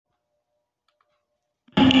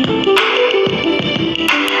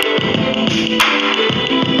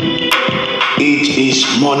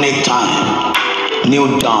Morning time,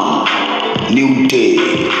 new dawn, new day,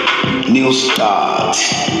 new start.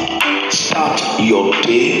 Start your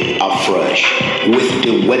day afresh with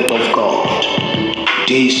the word of God.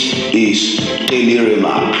 This is Daily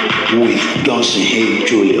Rema with Johnson Hay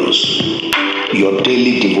Julius, your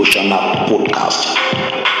daily devotional podcast.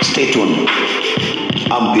 Stay tuned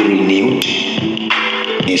and be renewed,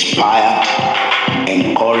 inspired,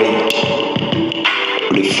 encouraged,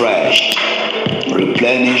 refreshed,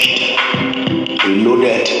 replenished,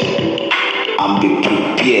 reloaded, and be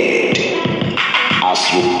prepared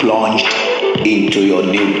as you plunge into your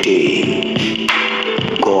new day.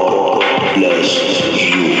 God bless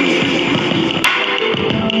you.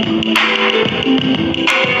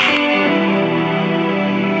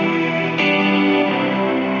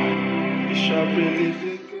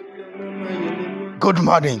 Good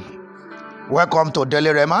morning. Welcome to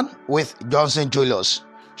Daily Rema with Johnson Julius.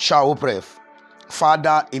 Shall we pray?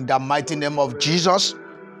 Father, in the mighty name of Jesus,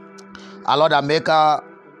 our Lord and Maker,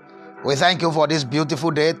 we thank you for this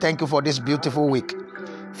beautiful day. Thank you for this beautiful week.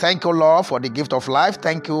 Thank you, Lord, for the gift of life.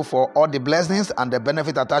 Thank you for all the blessings and the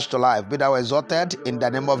benefit attached to life. Be thou exalted in the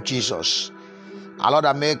name of Jesus. Our Lord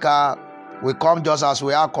and Maker, we come just as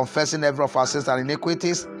we are, confessing every of our sins and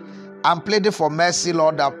iniquities, and pleading for mercy,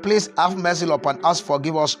 Lord, that please have mercy upon us,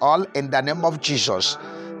 forgive us all in the name of Jesus.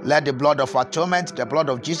 Let the blood of atonement, the blood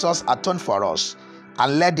of Jesus, atone for us.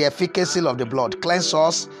 And let the efficacy of the blood cleanse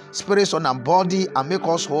us, spirit, soul, and body, and make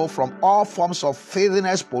us whole from all forms of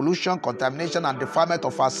filthiness, pollution, contamination, and defilement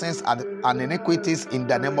of our sins and iniquities in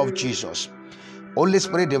the name of Jesus. Holy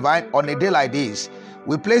Spirit divine, on a day like this,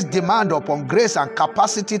 we place demand upon grace and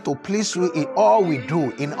capacity to please you in all we do,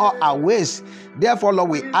 in all our ways. Therefore, Lord,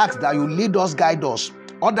 we ask that you lead us, guide us,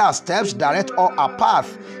 order our steps, direct all our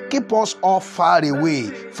path, keep us all far away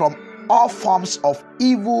from all forms of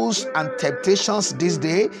evils and temptations this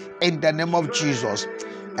day in the name of Jesus.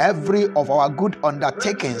 Every of our good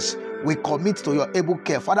undertakings we commit to your able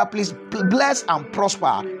care. Father, please bless and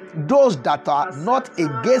prosper those that are not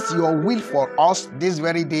against your will for us this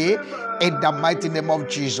very day in the mighty name of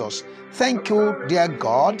Jesus. Thank you, dear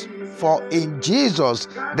God, for in Jesus,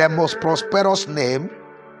 the most prosperous name,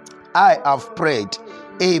 I have prayed.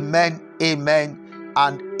 Amen, amen,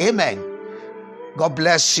 and amen. God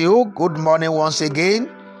bless you. Good morning once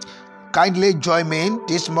again. Kindly join me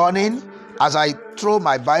this morning as I throw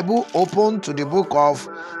my Bible open to the book of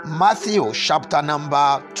Matthew chapter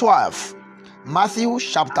number 12. Matthew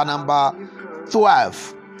chapter number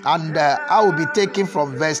 12. And I will be taking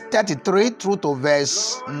from verse 33 through to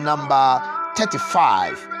verse number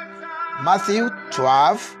 35. Matthew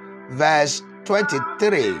 12 verse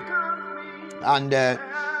 23 and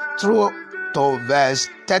through to verse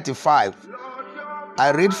 35.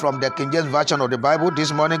 I read from the King James Version of the Bible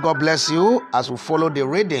this morning. God bless you as we follow the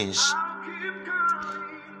readings.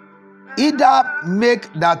 Either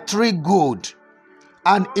make the tree good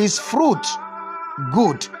and its fruit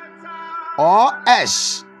good, or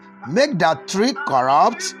else make the tree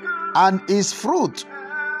corrupt and its fruit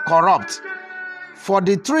corrupt. For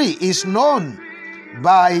the tree is known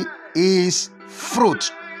by its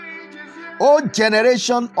fruit. O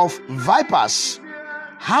generation of vipers,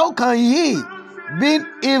 how can ye, being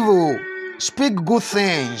evil, speak good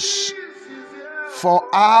things? For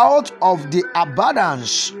out of the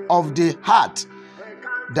abundance of the heart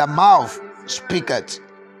the mouth speaketh.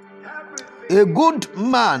 A good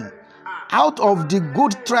man out of the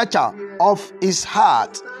good treasure of his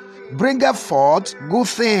heart bringeth forth good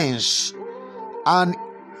things, and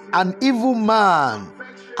an evil man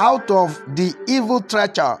out of the evil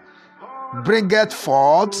treasure bringeth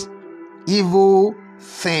forth evil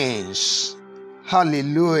things.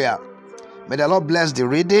 Hallelujah. May the Lord bless the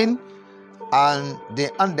reading and the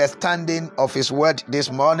understanding of his word this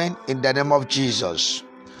morning in the name of Jesus.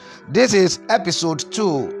 This is episode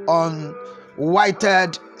 2 on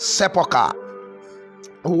whited sepulchre.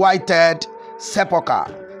 Whited sepulchre.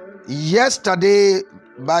 Yesterday,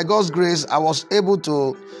 by God's grace, I was able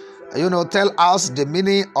to, tell us the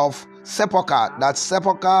meaning of sepulchre. That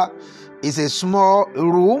sepulchre is a small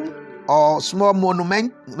room or small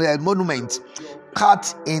monument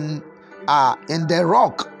cut in the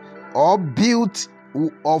rock or built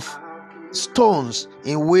of stones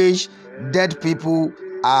in which dead people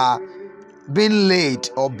are being laid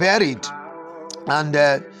or buried. And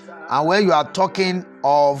when you are talking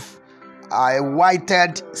of a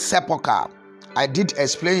whited sepulchre, I did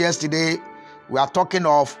explain yesterday, we are talking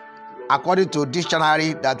of, according to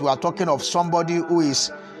dictionary, that we are talking of somebody who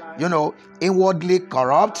is, inwardly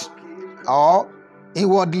corrupt or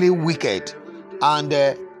inwardly wicked and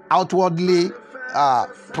outwardly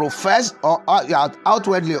profess or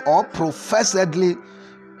outwardly or professedly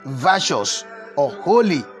virtuous or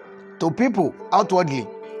holy to people outwardly,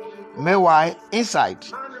 meanwhile inside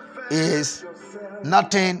is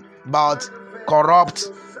nothing but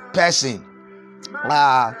corrupt person.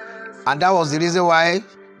 And that was the reason why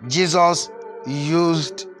Jesus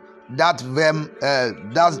used that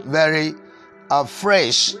very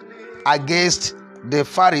phrase against the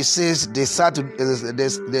Pharisees, the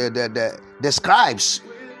scribes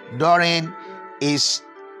during his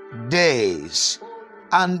days.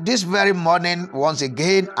 And this very morning, once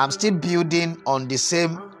again, I'm still building on the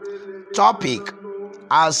same topic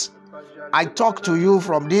as I talk to you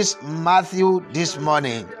from this Matthew this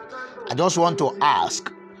morning. I just want to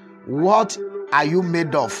ask, what are you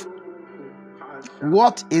made of?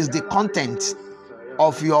 What is the content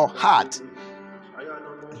of your heart?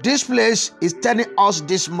 This place is telling us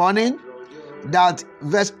this morning that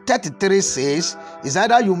verse 33 says, is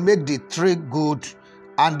either you make the tree good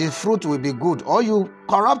and the fruit will be good, or you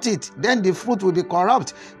corrupt it, then the fruit will be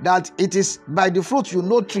corrupt. That it is by the fruit you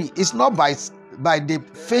know tree. It's not by the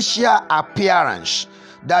facial appearance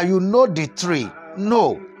that you know the tree.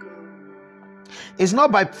 No. It's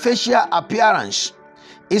not by facial appearance.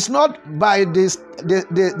 It's not by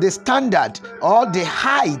the standard or the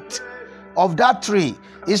height of that tree.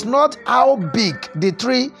 It's not how big the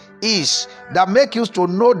tree is that makes you to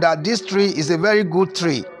know that this tree is a very good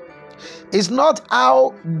tree. It's not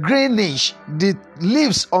how greenish the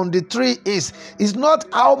leaves on the tree is. It's not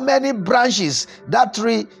how many branches that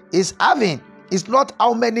tree is having. It's not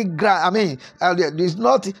how many it's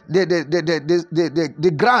not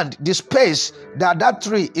the ground, the space that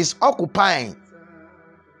tree is occupying.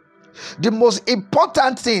 The most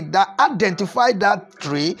important thing that identifies that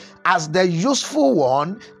tree as the useful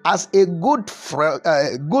one, as a good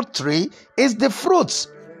tree, is the fruits.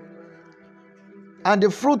 And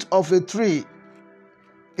the fruit of a tree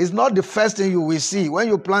is not the first thing you will see. When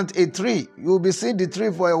you plant a tree, you will be seeing the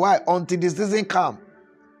tree for a while until the season comes.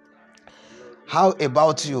 How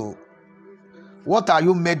about you? What are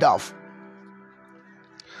you made of?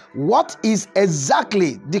 What is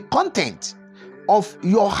exactly the content of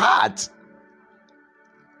your heart?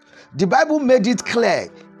 The Bible made it clear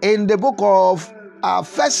in the book of 1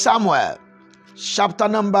 Samuel, chapter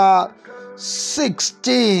number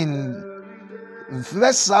 16.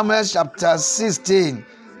 1 Samuel chapter 16.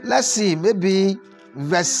 Let's see, maybe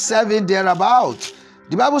verse 7 thereabout.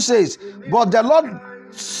 The Bible says, but the Lord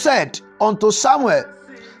said unto Samuel,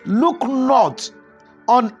 look not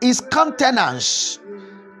on his countenance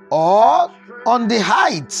or on the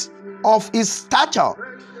height of his stature,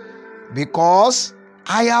 because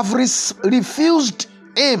I have refused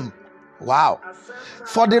him. Wow.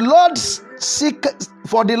 For the Lord seeth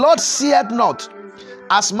not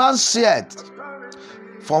as man seeth.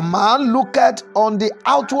 For man looketh on the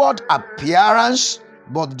outward appearance,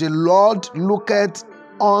 but the Lord looketh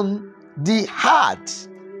on the heart.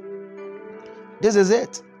 This is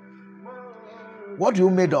it. What you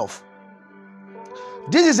made of?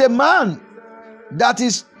 This is a man that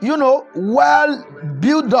is, well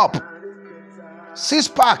built up.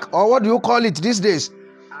 Six-pack, or what do you call it these days?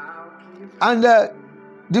 And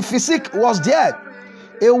the physique was there.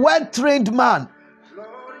 A well-trained man.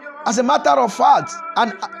 As a matter of fact,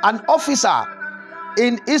 an officer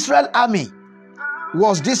in Israel army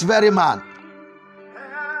was this very man.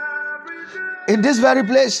 In this very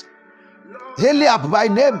place, Eliab by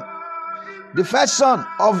name, the first son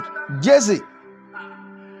of Jesse,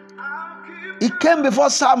 he came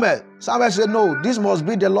before Samuel. Samuel said, no, this must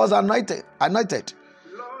be the Lord's anointed. He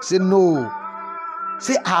said, no.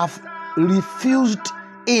 Say, I have refused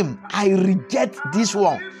him. I reject this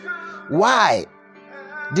one. Why?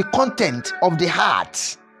 The content of the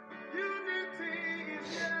heart.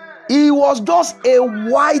 He was just a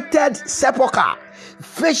whited sepulchre,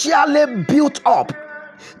 facially built up.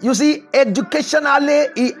 You see, educationally,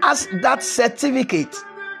 he has that certificate.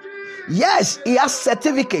 Yes, he has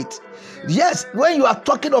certificate. Yes, when you are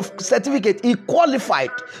talking of certificate, he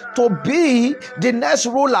qualified to be the next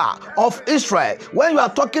ruler of Israel. When you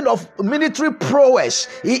are talking of military prowess,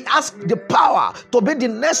 he has the power to be the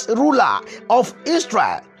next ruler of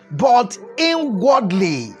Israel. But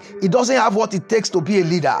inwardly, he doesn't have what it takes to be a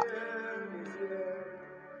leader.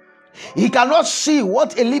 He cannot see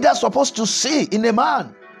what a leader is supposed to see in a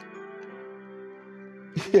man.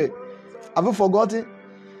 Have you forgotten?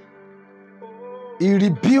 He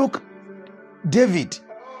rebuked David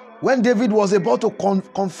when David was about to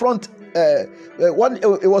confront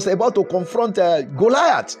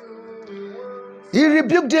Goliath. He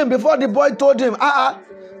rebuked him before the boy told him,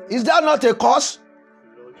 is that not a curse?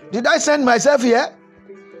 Did I send myself here?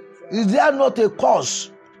 Is there not a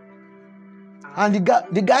cause? And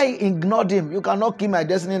the guy ignored him. You cannot kill my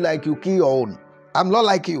destiny like you kill your own. I'm not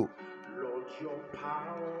like you.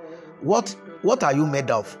 What are you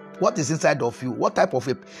made of? What is inside of you? What type of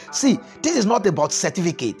a... See, this is not about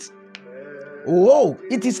certificate. Oh,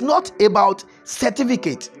 it is not about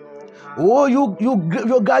certificate. Oh, you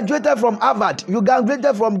graduated from Harvard. You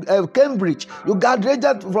graduated from Cambridge. You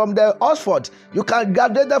graduated from the Oxford. You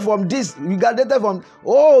graduated from this. You graduated from...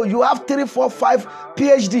 Oh, you have 3, 4, 5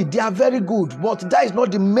 PhD. They are very good, but that is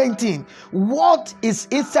not the main thing. What is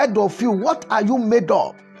inside of you? What are you made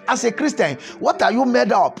of? As a Christian, what are you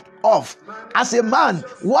made up of? As a man,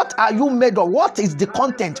 what are you made of? What is the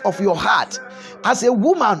content of your heart? As a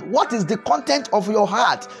woman, what is the content of your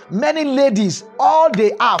heart? Many ladies, all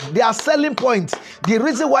they have, their selling point, the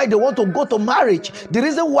reason why they want to go to marriage, the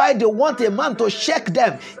reason why they want a man to shake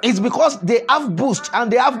them is because they have boost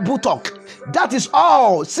and they have buttock. That is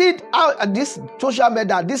all. See this social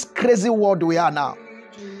media, this crazy world we are now.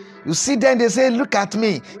 You see them, they say, look at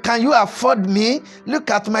me. Can you afford me?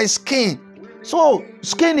 Look at my skin. So,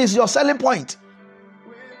 skin is your selling point.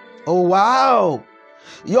 Oh, wow.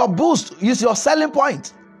 Your boost is your selling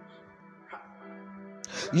point.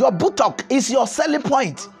 Your buttock is your selling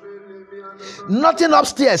point. Nothing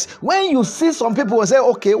upstairs. When you see some people will say,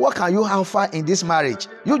 okay, what can you offer in this marriage?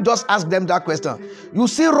 You just ask them that question. You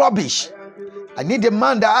see rubbish. I need a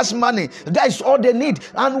man that has money. That is all they need.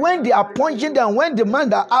 And when they are punching them, when the man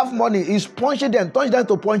that have money is punching them, touch them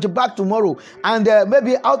to punch back tomorrow, and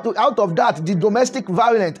maybe out of that, the domestic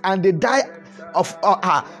violence, and they die of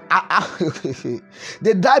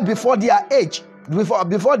they die before their age,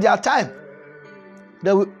 before their time.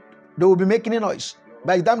 They will be making a noise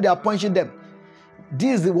by the time they are punching them.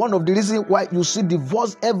 This is one of the reasons why you see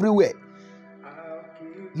divorce everywhere.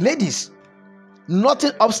 Ladies,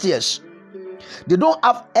 nothing upstairs. They don't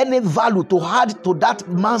have any value to add to that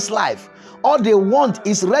man's life. All they want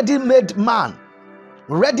is ready-made man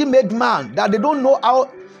that they don't know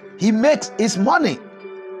how he makes his money.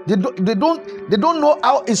 They don't know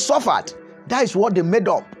how he suffered. That is what they made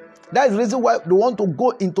up. That is the reason why they want to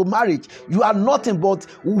go into marriage. You are nothing but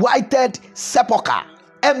whited sepulchre,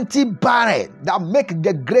 empty barren that make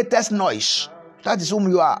the greatest noise. That is whom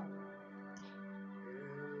you are.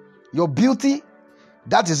 Your beauty,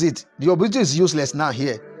 that is it. Your beauty is useless now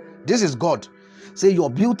here. This is God. Say your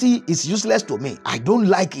beauty is useless to me. I don't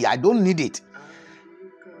like it. I don't need it.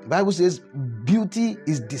 The Bible says beauty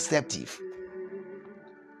is deceptive.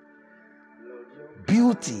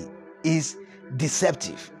 Beauty is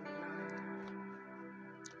deceptive.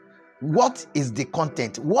 What is the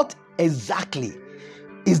content? What exactly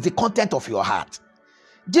is the content of your heart?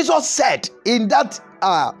 Jesus said in that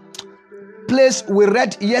place we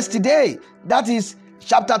read yesterday, that is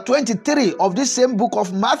chapter 23 of this same book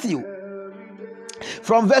of Matthew.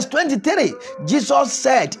 From verse 23, Jesus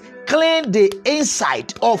said, clean the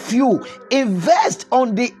inside of you. Invest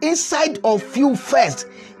on the inside of you first.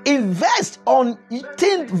 Invest on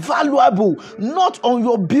things valuable, not on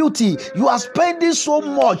your beauty. You are spending so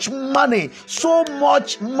much money,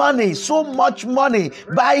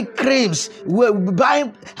 buy creams,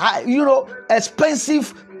 buy,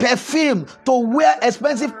 expensive perfume, to wear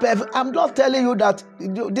expensive perfume. I'm not telling you that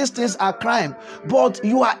these things are crime, but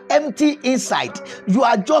you are empty inside. You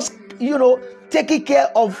are just, taking care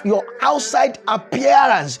of your outside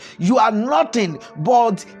appearance. You are nothing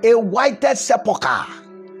but a whited sepulchre.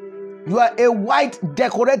 You are a white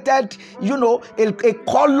decorated, a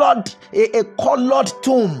colored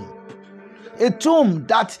tomb. A tomb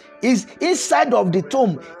that is inside of the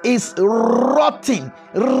tomb is rotten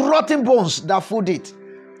bones that food it.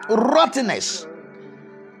 Rottenness.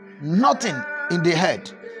 Nothing in the head.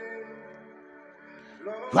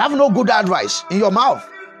 You have no good advice in your mouth.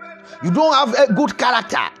 You don't have a good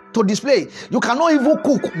character to display. You cannot even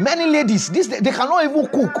cook. Many ladies, they cannot even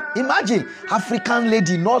cook. Imagine African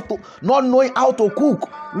lady not knowing how to cook.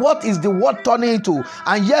 What is the world turning into?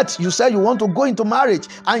 And yet you say you want to go into marriage,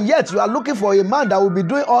 and yet you are looking for a man that will be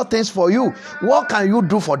doing all things for you. What can you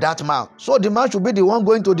do for that man? So the man should be the one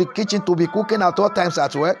going to the kitchen to be cooking at all times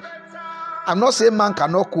as well. I'm not saying man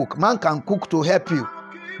cannot cook. Man can cook to help you.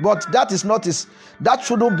 But that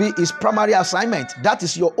shouldn't be his primary assignment. That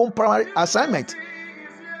is your own primary assignment.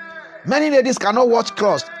 Many ladies cannot wash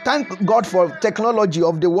clothes. Thank God for technology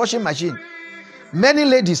of the washing machine. Many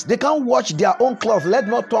ladies, they can't wash their own clothes. Let's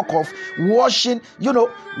not talk of washing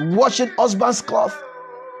husband's clothes.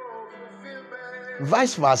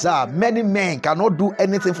 Vice versa, many men cannot do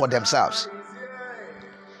anything for themselves.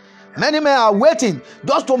 Many men are waiting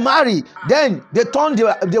just to marry. Then they turn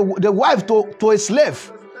the wife to a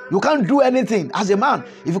slave. You can't do anything as a man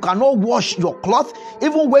if you cannot wash your cloth.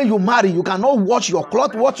 Even when you marry, you cannot wash your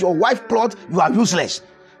cloth, wash your wife's cloth. You are useless.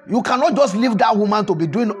 You cannot just leave that woman to be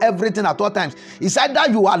doing everything at all times. It's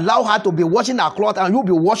either you allow her to be washing her cloth and you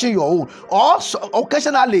be washing your own, or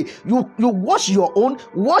occasionally you wash your own,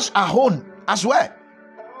 wash her own as well.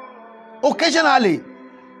 Occasionally,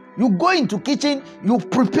 you go into kitchen, you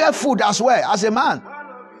prepare food as well as a man.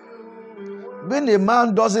 Being a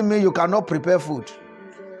man doesn't mean you cannot prepare food.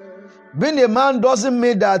 Being a man doesn't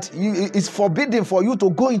mean that it's forbidden for you to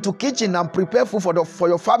go into kitchen and prepare food for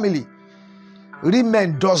your family. Real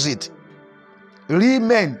men does it. Real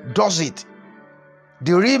men does it.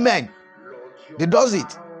 The real men, they does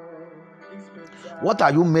it. What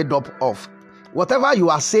are you made up of? Whatever you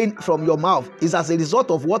are saying from your mouth is as a result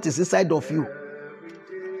of what is inside of you.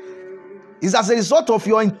 It's as a result of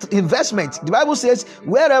your investment. The Bible says,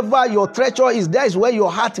 wherever your treasure is, there is where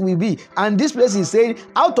your heart will be. And this place is saying,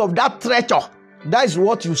 out of that treasure, that is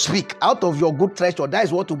what you speak. Out of your good treasure, that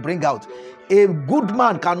is what you bring out. A good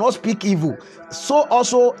man cannot speak evil. So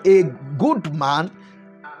also a good man,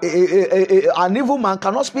 an evil man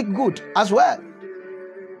cannot speak good as well.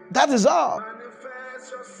 That is all.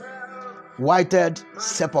 Whited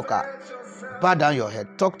sepulchre. Bow down your head.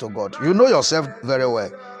 Talk to God. You know yourself very well.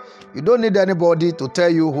 You don't need anybody to tell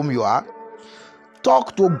you whom you are.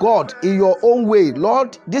 Talk to God in your own way.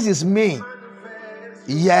 Lord, this is me.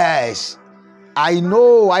 Yes, I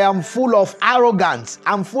know I am full of arrogance.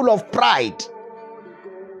 I'm full of pride.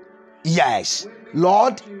 Yes,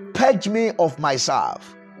 Lord, purge me of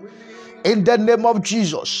myself. In the name of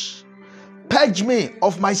Jesus, purge me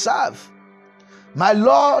of myself. My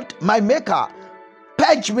Lord, my Maker,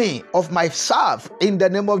 purge me of myself in the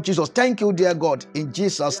name of Jesus. Thank you, dear God. In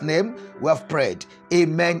Jesus' name, we have prayed.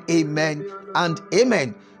 Amen, amen, and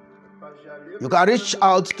amen. You can reach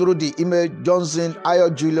out through the email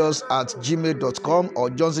johnsonijulius@gmail.com or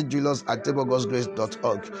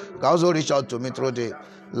johnsonjulius@tablegodsgrace.org. You can also reach out to me through the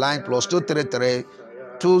line +233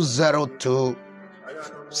 202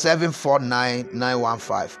 749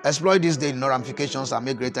 915. Exploit this day, no ramifications, and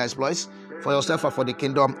make greater exploits for yourself and for the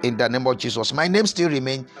kingdom in the name of Jesus. My name still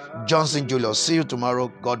remains Johnson Julius. See you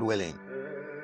tomorrow, God willing.